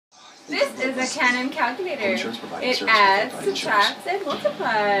This is a Canon calculator. It adds, subtracts, and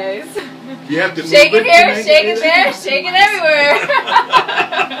multiplies. You have to shake it here, shake it there, shake it everywhere.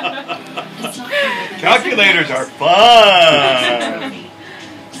 Calculators are fun.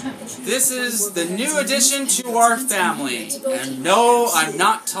 This is the new addition to our family. And no, I'm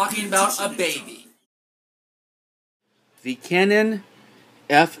not talking about a baby. The Canon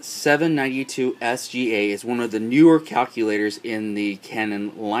F-792SGA is one of the newer calculators in the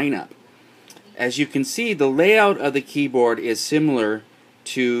Canon lineup. As you can see, the layout of the keyboard is similar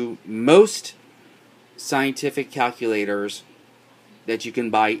to most scientific calculators that you can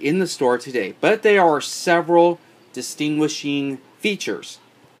buy in the store today, but there are several distinguishing features.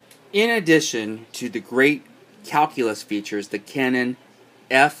 In addition to the great calculus features the Canon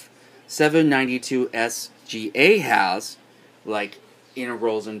F-792SGA has, like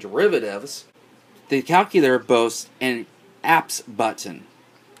integrals and derivatives, the calculator boasts an apps button.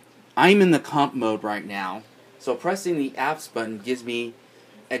 I'm in the comp mode right now, so pressing the apps button gives me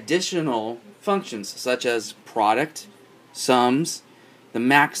additional functions such as product, sums, the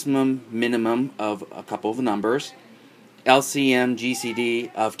maximum, minimum of a couple of numbers, LCM,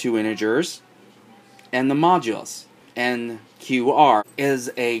 GCD of two integers, and the modulus. And QR is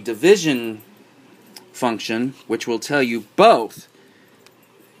a division function which will tell you both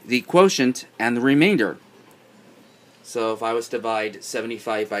the quotient and the remainder. So if I was to divide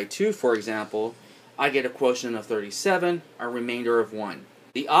 75 by 2, for example, I get a quotient of 37, a remainder of 1.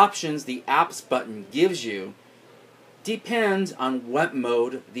 The options the apps button gives you depends on what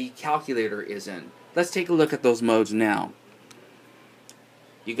mode the calculator is in. Let's take a look at those modes now.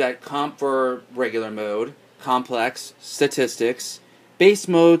 You got comp for regular mode, complex, statistics, base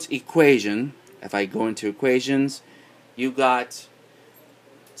modes, equation. If I go into equations, you got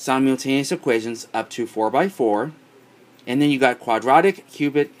simultaneous equations up to 4x4, and then you got quadratic,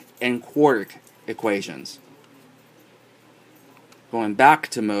 cubic, and quartic equations. Going back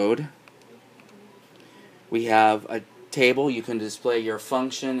to mode, we have a table. You can display your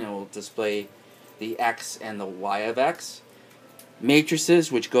function. It will display the x and the y of x.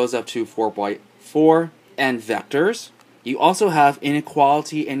 Matrices, which goes up to 4x4, and vectors. You also have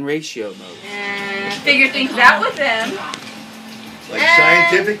inequality and ratio mode. And figure things out with them. Like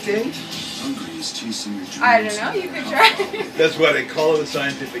scientific things? I don't know, you could try. That's why they call it a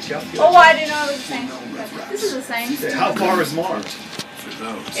scientific calculator. Oh, I didn't know it was the same. This is the same. Okay, how far is Mars?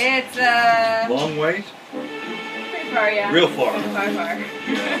 It's long ways? pretty far, yeah. Real far. Far.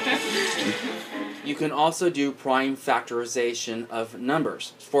 You can also do prime factorization of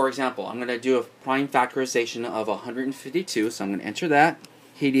numbers. For example, I'm going to do a prime factorization of 152, so I'm going to enter that,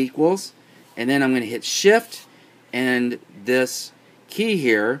 hit equals, and then I'm going to hit shift and this key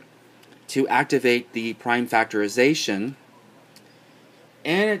here to activate the prime factorization.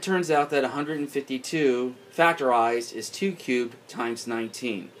 And it turns out that 152 factorized is 2 cubed times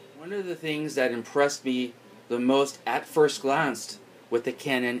 19. One of the things that impressed me the most at first glance with the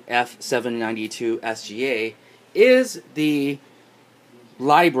Canon F-792SGA is the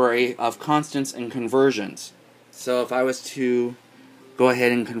library of constants and conversions. So if I was to go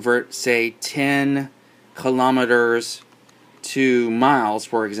ahead and convert, say, 10 kilometers to miles,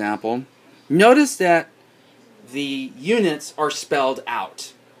 for example, notice that the units are spelled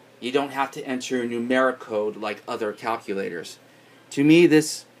out. You don't have to enter numeric code like other calculators. To me,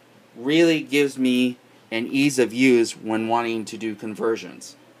 this really gives me an ease of use when wanting to do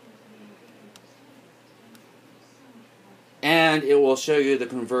conversions. And it will show you the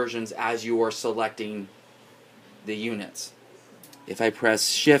conversions as you are selecting the units. If I press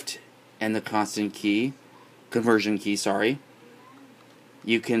Shift and the constant key, conversion key, sorry,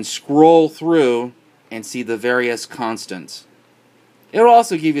 you can scroll through and see the various constants. It will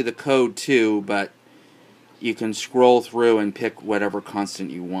also give you the code too, but you can scroll through and pick whatever constant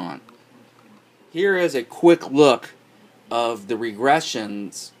you want. Here is a quick look of the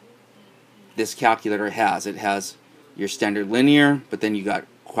regressions this calculator has. It has your standard linear, but then you got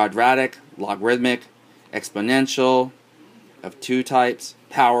quadratic, logarithmic, exponential of two types,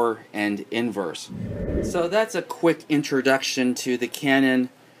 power, and inverse. So that's a quick introduction to the Canon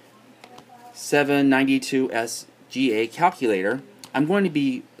 792SGA calculator. I'm going to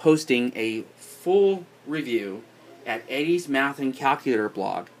be posting a full review at Eddie's Math and Calculator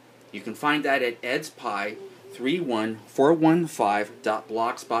blog. You can find that at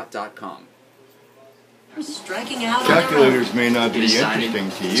edspie31415.blogspot.com. Striking out Calculators may not be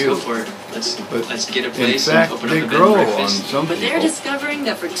interesting to you, Let's get a place in fact, and open they up a bed grow and on breakfast. some But they're people. discovering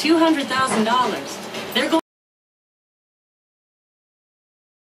that for $200,000, they're going